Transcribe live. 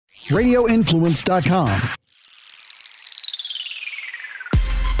radioinfluence.com.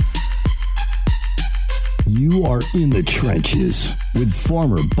 You are in the trenches with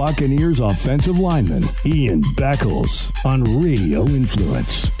former Buccaneers offensive lineman Ian Beckles on Radio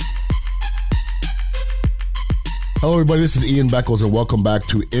Influence. Hello, everybody. This is Ian Beckles, and welcome back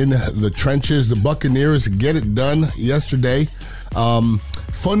to In the Trenches. The Buccaneers get it done yesterday.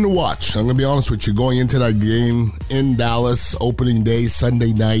 Fun to watch. I'm going to be honest with you. Going into that game in Dallas, opening day,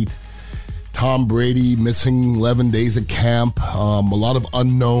 Sunday night, Tom Brady missing 11 days of camp. A lot of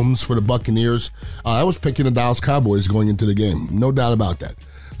unknowns for the Buccaneers. I was picking the Dallas Cowboys going into the game. No doubt about that.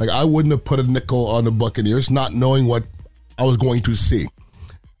 Like, I wouldn't have put a nickel on the Buccaneers, not knowing what I was going to see.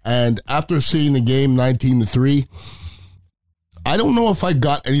 And after seeing the game 19-3, I don't know if I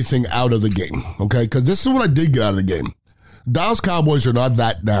got anything out of the game, okay? Because this is what I did get out of the game. Dallas Cowboys are not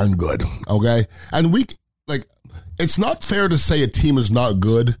that darn good, okay? And it's not fair to say a team is not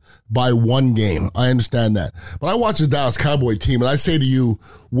good by one game. I understand that. But I watch the Dallas Cowboy team, and I say to you,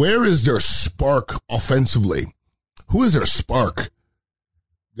 where is their spark offensively? Who is their spark?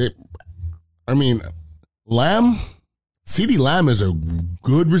 Lamb? CeeDee Lamb is a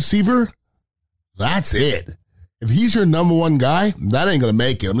good receiver. That's it. If he's your number one guy, that ain't going to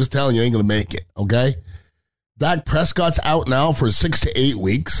make it. I'm just telling you, ain't going to make it, okay? Dak Prescott's out now for 6 to 8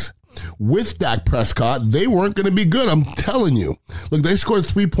 weeks. With Dak Prescott, they weren't going to be good, I'm telling you. Look, they scored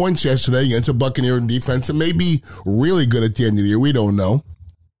 3 points yesterday against a Buccaneer defense. It may be really good at the end of the year. We don't know.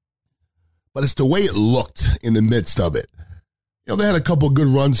 But it's the way it looked in the midst of it. You know, they had a couple good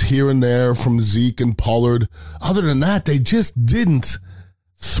runs here and there from Zeke and Pollard. Other than that, they just didn't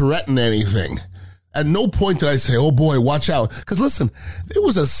threaten anything. At no point did I say, oh boy, watch out. Because listen, it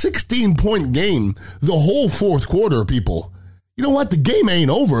was a 16-point game the whole fourth quarter, people. You know what? The game ain't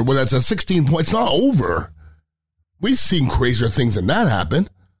over when it's a 16-point. It's not over. We've seen crazier things than that happen.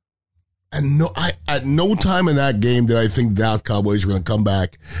 And at no time in that game did I think the Dallas Cowboys were going to come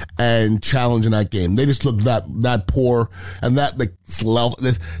back and challenge in that game. They just looked that poor and they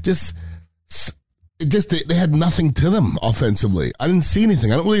had nothing to them offensively. I didn't see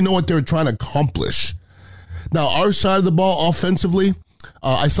anything. I don't really know what they were trying to accomplish. Now, our side of the ball offensively,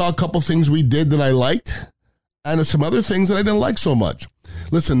 I saw a couple things we did that I liked, and there's some other things that I didn't like so much.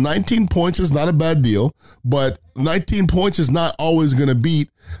 Listen, 19 points is not a bad deal, but 19 points is not always going to beat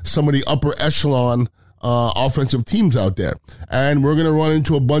some of the upper echelon offensive teams out there. And we're going to run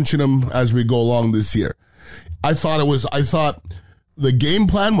into a bunch of them as we go along this year. I thought the game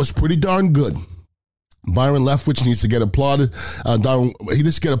plan was pretty darn good. Byron Leftwich needs to get applauded. He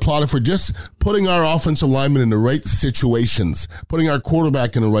needs to get applauded for just putting our offensive linemen in the right situations, putting our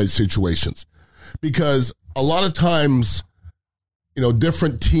quarterback in the right situations. Because a lot of times, you know,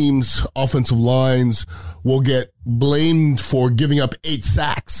 different teams' offensive lines will get blamed for giving up 8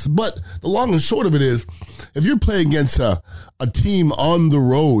 sacks. But the long and short of it is, if you're playing against a team on the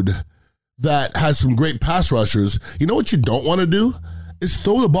road that has some great pass rushers, you know what you don't want to do? Is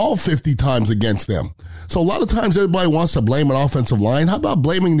throw the ball 50 times against them. So a lot of times everybody wants to blame an offensive line. How about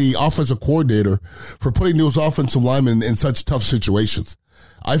blaming the offensive coordinator for putting those offensive linemen in such tough situations?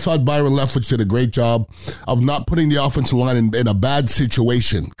 I thought Byron Leftwich did a great job of not putting the offensive line in a bad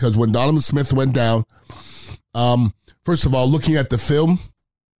situation, because when Donovan Smith went down, first of all, looking at the film,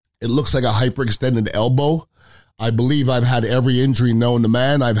 it looks like a hyperextended elbow. I believe I've had every injury known to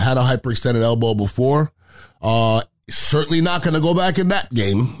man. I've had a hyperextended elbow before. Certainly not going to go back in that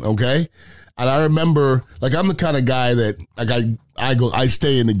game, okay? And I remember, I'm the kind of guy that, I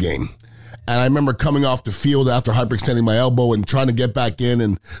stay in the game. And I remember coming off the field after hyperextending my elbow and trying to get back in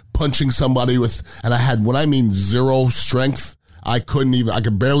and punching somebody and I had, when I mean zero strength, I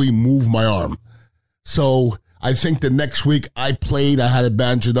could barely move my arm. So I think the next week I had it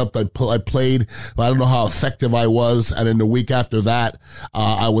bandaged up, I played, but I don't know how effective I was. And then the week after that,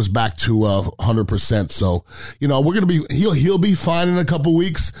 I was back to 100%. So, you know, he'll be fine in a couple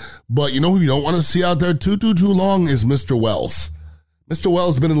weeks, but you know who you don't want to see out there too long is Mr. Wells. Mr.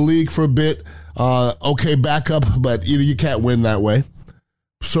 Wells has been in the league for a bit. Okay, backup, but you can't win that way.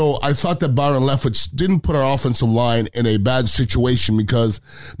 So I thought that Byron Leftwich didn't put our offensive line in a bad situation, because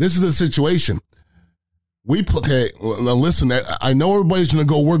this is the situation. Now listen, I know everybody's going to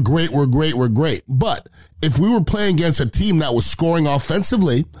go, we're great. But if we were playing against a team that was scoring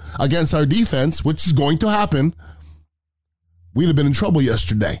offensively against our defense, which is going to happen, we'd have been in trouble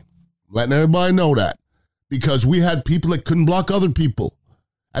yesterday. Letting everybody know that. Because we had people that couldn't block other people.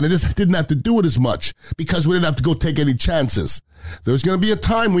 And it just didn't have to do it as much, because we didn't have to go take any chances. There's going to be a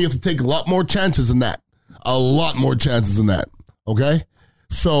time where you have to take a lot more chances than that. Okay?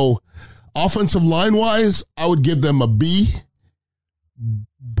 So, offensive line-wise, I would give them a B.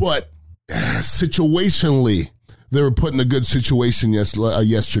 But situationally, they were put in a good situation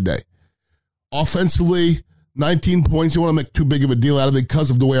yesterday. Offensively, 19 points. You want to make too big of a deal out of it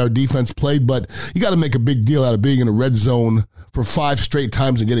because of the way our defense played, but you got to make a big deal out of being in a red zone for 5 straight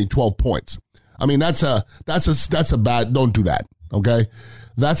times and getting 12 points. I mean, that's a bad, don't do that, okay?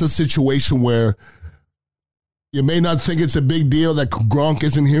 That's a situation where you may not think it's a big deal that Gronk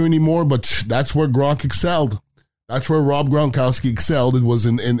isn't here anymore, but that's where Gronk excelled. That's where Rob Gronkowski excelled. It was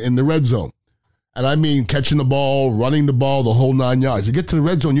in the red zone. And I mean catching the ball, running the ball, the whole 9 yards. You get to the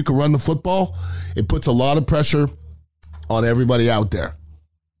red zone, you can run the football. It puts a lot of pressure on everybody out there.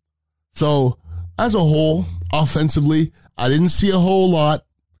 So, as a whole, offensively, I didn't see a whole lot.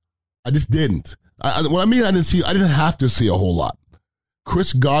 I just didn't. I didn't have to see a whole lot.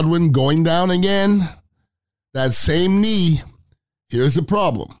 Chris Godwin going down again, that same knee, here's the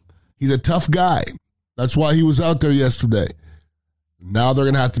problem. He's a tough guy. That's why he was out there yesterday. Now they're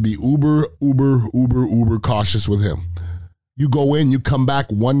going to have to be uber cautious with him. You go in, you come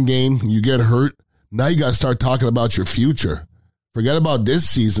back one game, you get hurt. Now you got to start talking about your future. Forget about this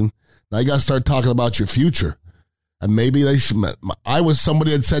season. Now you got to start talking about your future. And maybe they should. I was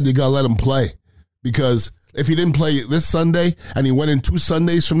somebody that said you got to let him play. Because if he didn't play this Sunday and he went in 2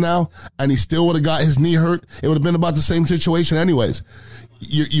 Sundays from now and he still would have got his knee hurt, it would have been about the same situation anyways.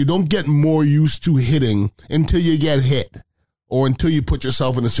 You don't get more used to hitting until you get hit or until you put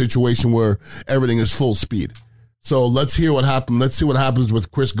yourself in a situation where everything is full speed. So let's hear what happened. Let's see what happens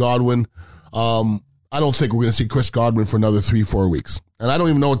with Chris Godwin. I don't think we're going to see Chris Godwin for another 3-4 weeks. And I don't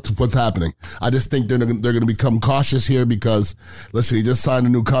even know what's happening. I just think they're going to become cautious here because, listen, he just signed a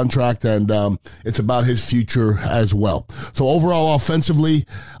new contract and it's about his future as well. So overall, offensively,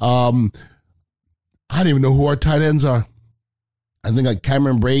 I don't even know who our tight ends are. I think like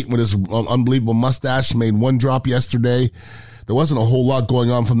Cameron Brate with his unbelievable mustache made 1 drop yesterday. There wasn't a whole lot going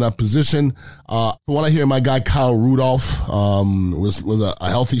on from that position. From what I hear, my guy Kyle Rudolph was a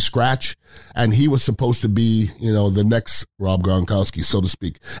healthy scratch, and he was supposed to be, the next Rob Gronkowski, so to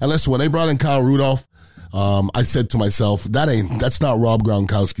speak. And listen, when they brought in Kyle Rudolph, I said to myself, that's not Rob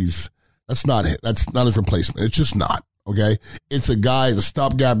Gronkowski's. That's not it. That's not his replacement. It's just not. Okay, it's a guy, the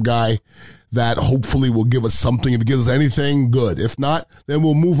stopgap guy that hopefully will give us something. If it gives us anything, good. If not, then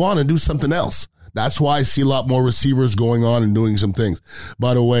we'll move on and do something else. That's why I see a lot more receivers going on and doing some things.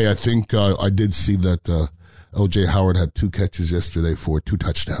 By the way, I think I did see that O.J. Howard had 2 catches yesterday for 2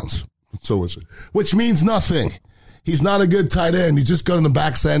 touchdowns. So which means nothing. He's not a good tight end. He's just got on the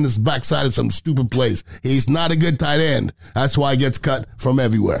backside of some stupid plays. He's not a good tight end. That's why he gets cut from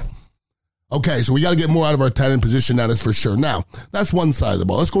everywhere. Okay, so we got to get more out of our tight end position, that is for sure. Now, that's one side of the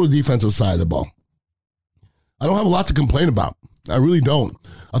ball. Let's go to the defensive side of the ball. I don't have a lot to complain about. I really don't.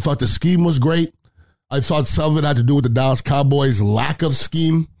 I thought the scheme was great. I thought some of it had to do with the Dallas Cowboys' lack of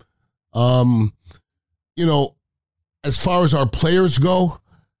scheme. As far as our players go,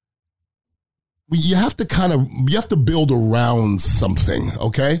 you have to build around something,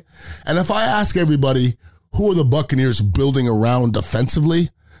 okay? And if I ask everybody, who are the Buccaneers building around defensively?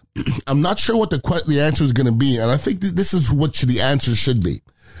 I'm not sure what the answer is going to be, and I think this is what the answer should be.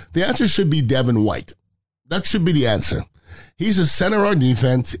 The answer should be Devin White. That should be the answer. He's the center of our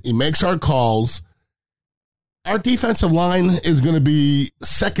defense. He makes our calls. Our defensive line is going to be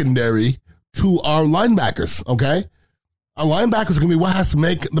secondary to our linebackers, okay? Our linebackers are going to be what has to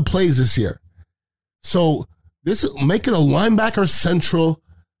make the plays this year. So this is making a linebacker central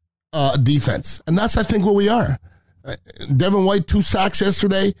defense, and that's, I think, what we are. Devin White, 2 sacks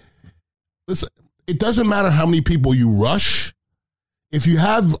yesterday. Listen, it doesn't matter how many people you rush. If you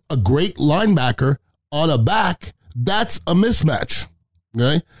have a great linebacker on a back, that's a mismatch.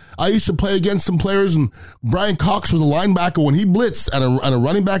 Okay? I used to play against some players, and Brian Cox was a linebacker. When he blitzed and a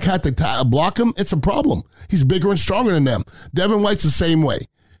running back had to block him, it's a problem. He's bigger and stronger than them. Devin White's the same way.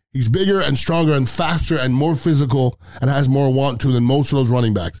 He's bigger and stronger and faster and more physical and has more want to than most of those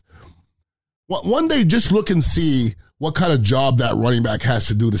running backs. One day, just look and see what kind of job that running back has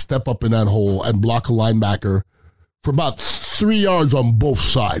to do to step up in that hole and block a linebacker for about 3 yards on both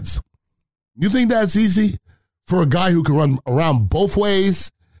sides. You think that's easy? For a guy who can run around both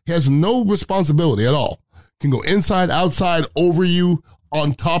ways, he has no responsibility at all. Can go inside, outside, over you,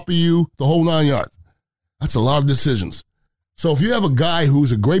 on top of you, the whole 9 yards. That's a lot of decisions. So if you have a guy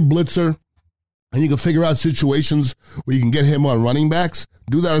who's a great blitzer and you can figure out situations where you can get him on running backs,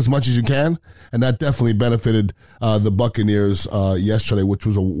 do that as much as you can, and that definitely benefited the Buccaneers yesterday, which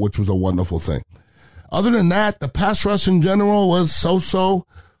was a wonderful thing. Other than that, the pass rush in general was so-so.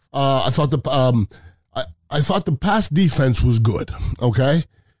 I thought the pass defense was good. Okay,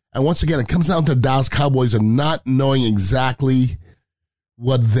 and once again, it comes down to the Dallas Cowboys and not knowing exactly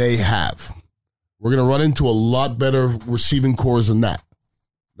what they have. We're going to run into a lot better receiving cores than that.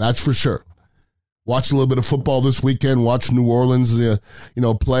 That's for sure. Watch a little bit of football this weekend. Watch New Orleans,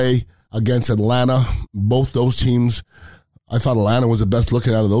 play against Atlanta. Both those teams, I thought Atlanta was the best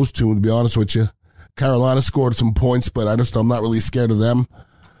looking out of those two, to be honest with you. Carolina scored some points, but I'm not really scared of them.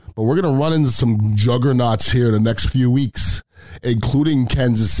 But we're going to run into some juggernauts here in the next few weeks, including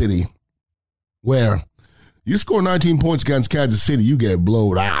Kansas City, where you score 19 points against Kansas City, you get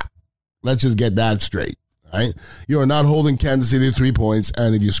blowed out. Let's just get that straight, all right? You are not holding Kansas City to 3 points,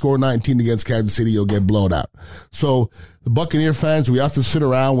 and if you score 19 against Kansas City, you'll get blown out. So the Buccaneer fans, we have to sit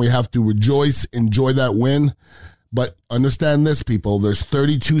around. We have to rejoice, enjoy that win. But understand this, people. There's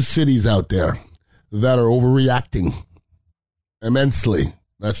 32 cities out there that are overreacting immensely.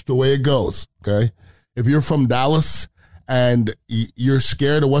 That's the way it goes, okay? If you're from Dallas and you're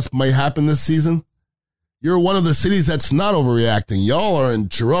scared of what might happen this season, you're one of the cities that's not overreacting. Y'all are in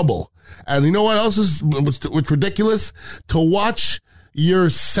trouble. And you know what else is what's ridiculous? To watch your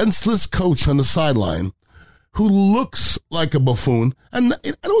senseless coach on the sideline who looks like a buffoon. And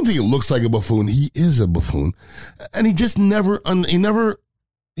I don't think he looks like a buffoon. He is a buffoon. And he just never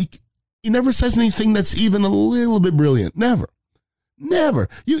says anything that's even a little bit brilliant. Never.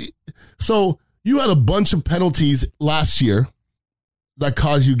 So you had a bunch of penalties last year that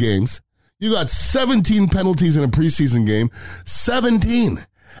caused you games. You got 17 penalties in a preseason game. 17.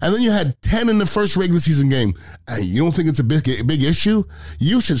 And then you had 10 in the first regular season game. And you don't think it's a big issue?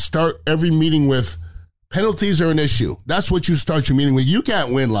 You should start every meeting with penalties are an issue. That's what you start your meeting with. You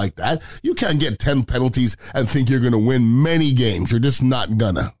can't win like that. You can't get 10 penalties and think you're going to win many games. You're just not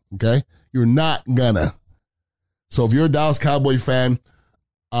gonna, okay? You're not gonna. So if you're a Dallas Cowboy fan,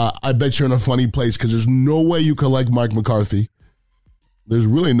 I bet you're in a funny place because there's no way you could like Mike McCarthy. There's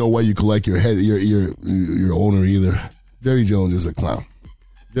really no way you could like your owner either. Jerry Jones is a clown.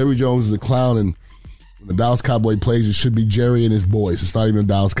 Jerry Jones is a clown, and when the Dallas Cowboy plays, it should be Jerry and his boys. It's not even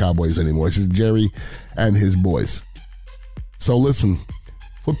the Dallas Cowboys anymore. It's just Jerry and his boys. So listen,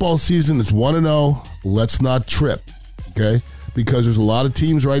 football season is 1-0. Let's not trip, okay? Because there's a lot of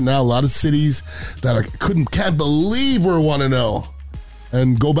teams right now, a lot of cities that can't believe we're 1-0.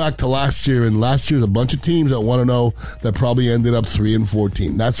 And go back to last year, and last year's a bunch of teams that 1-0 that probably ended up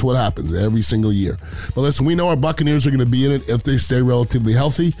 3-14. That's what happens every single year. But listen, we know our Buccaneers are going to be in it if they stay relatively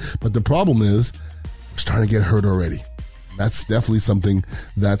healthy. But the problem is, we're starting to get hurt already. That's definitely something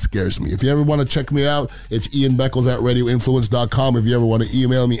that scares me. If you ever want to check me out, it's Ian Beckles at RadioInfluence.com. If you ever want to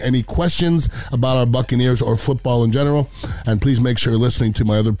email me any questions about our Buccaneers or football in general, and please make sure you're listening to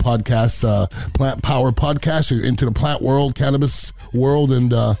my other podcasts, Plant Power Podcast. You're into the plant world, cannabis world,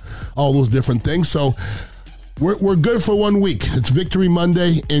 and all those different things. So we're good for 1 week. It's Victory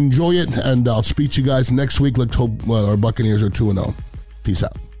Monday. Enjoy it, and I'll speak to you guys next week. Let's hope our Buccaneers are 2-0. Peace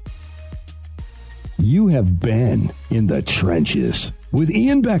out. You have been in the trenches with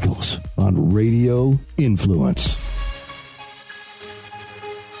Ian Beckles on Radio Influence.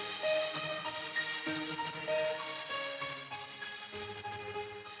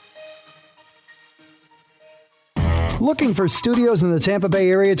 Looking for studios in the Tampa Bay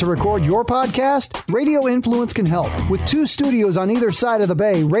area to record your podcast? Radio Influence can help. With 2 studios on either side of the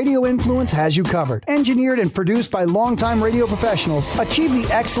bay, Radio Influence has you covered. Engineered and produced by longtime radio professionals, achieve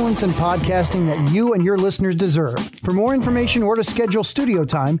the excellence in podcasting that you and your listeners deserve. For more information or to schedule studio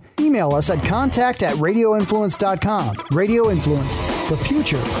time, email us at contact@radioinfluence.com. Radio Influence. The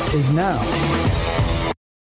future is now.